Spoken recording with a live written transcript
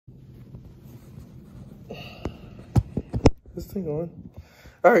this thing on?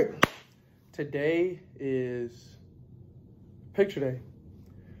 All right. Today is picture day.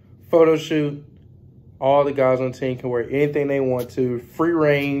 Photo shoot. All the guys on the team can wear anything they want to. Free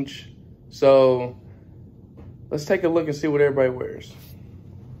range. So let's take a look and see what everybody wears.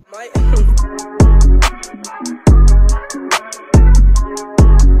 Right!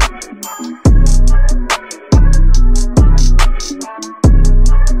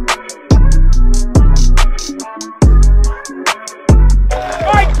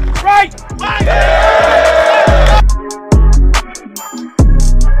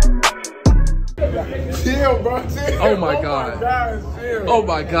 Chill, bro. Chill. Oh my God. Oh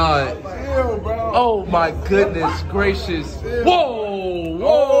my God. Chill, bro. Oh my goodness gracious. Whoa!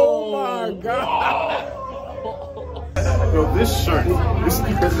 Whoa! Oh my God. Yo, this shirt, this is the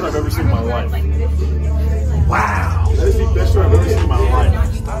best shirt I've ever seen in my life. Wow! This is the best shirt I've ever seen in my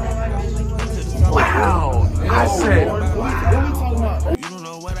life. Wow! I said, wow. You don't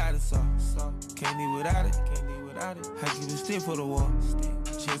know what I saw. Can't live without it. I keep a stick for the wall.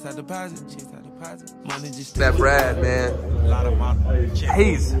 Chase out deposit. Money just That Brad, man.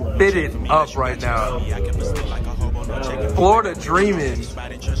 He's fitted up right now. Florida dreaming.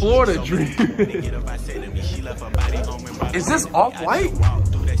 Florida dreaming. Is this off-white?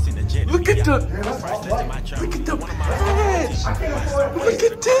 Look at the patch. Look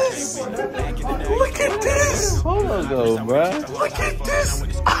at this. Look at this. Polo go, bro. Look at this.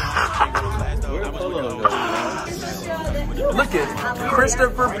 Look at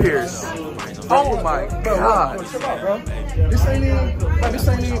Christopher Pierce. Oh my God. This ain't even.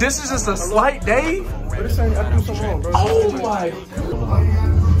 This is just a slight day? This ain't. I do something wrong, bro.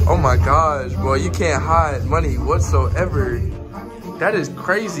 Oh my gosh, bro. You can't hide money whatsoever. That is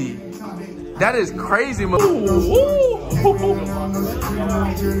crazy. That is crazy. Okay,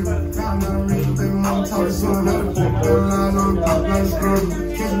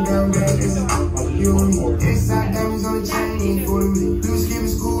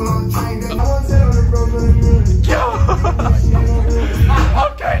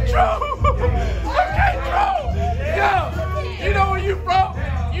 Drew. Okay, Drew. Yo, you know where you from?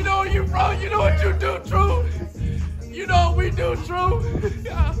 You know where you from? You know what you do, Drew? You know what we do, Drew?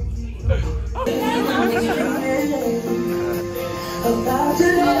 Yeah.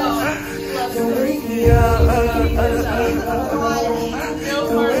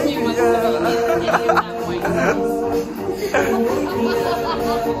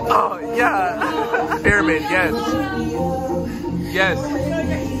 Oh, yeah. Pyramid, yes. Yes.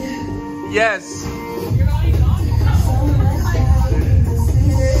 Yes.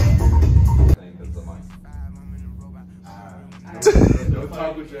 Don't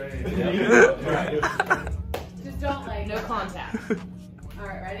talk with your hands. Just don't like, no contact. All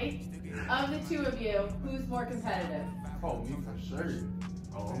right, ready? Of the two of you, who's more competitive? Oh, me for sure.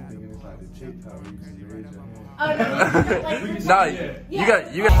 Oh, I'm thinking it's like the TikTok where you can raise your hand. Oh, no, like, Nah, you got.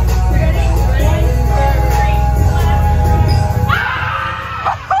 Ready? Ready?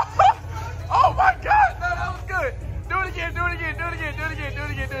 Oh my God! No, that was good. Do it again. Do it again. Do it again. Do it again. Do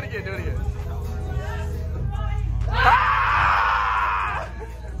it again. Do it again. Do it again. Ah!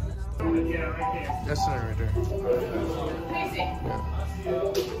 That's it right there. Casey.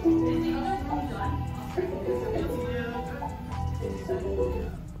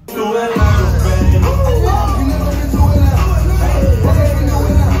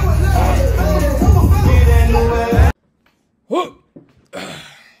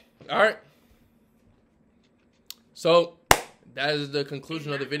 All right. So that is the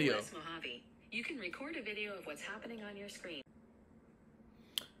conclusion of the video. You can record a video of what's happening on your screen.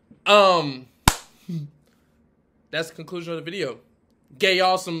 That's the conclusion of the video. Gave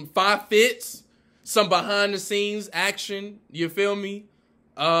y'all some 5 fits, some behind the scenes action. You feel me?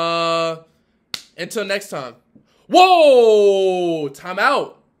 Until next time. Whoa! Time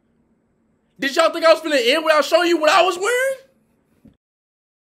out. Did y'all think I was finna end without showing you what I was wearing?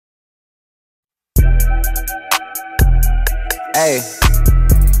 Hey,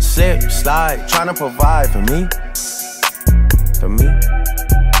 slip, slide, trying to provide for me. For me.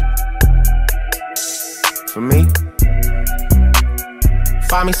 For me.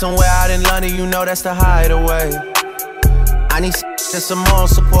 Find me somewhere out in London, you know that's the hideaway. I need some more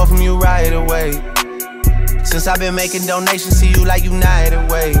support from you right away. Since I've been making donations to you like United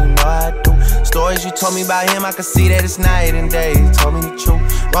Way, you know I do. Stories you told me about him, I can see that it's night and day. You told me the truth.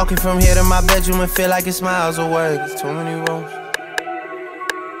 Walking from here to my bedroom and feel like it's miles away. There's too many rooms.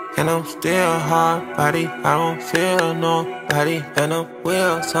 And I'm still hard body, I don't feel nobody. And I'm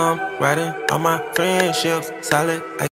will some riding on my friendships, solid.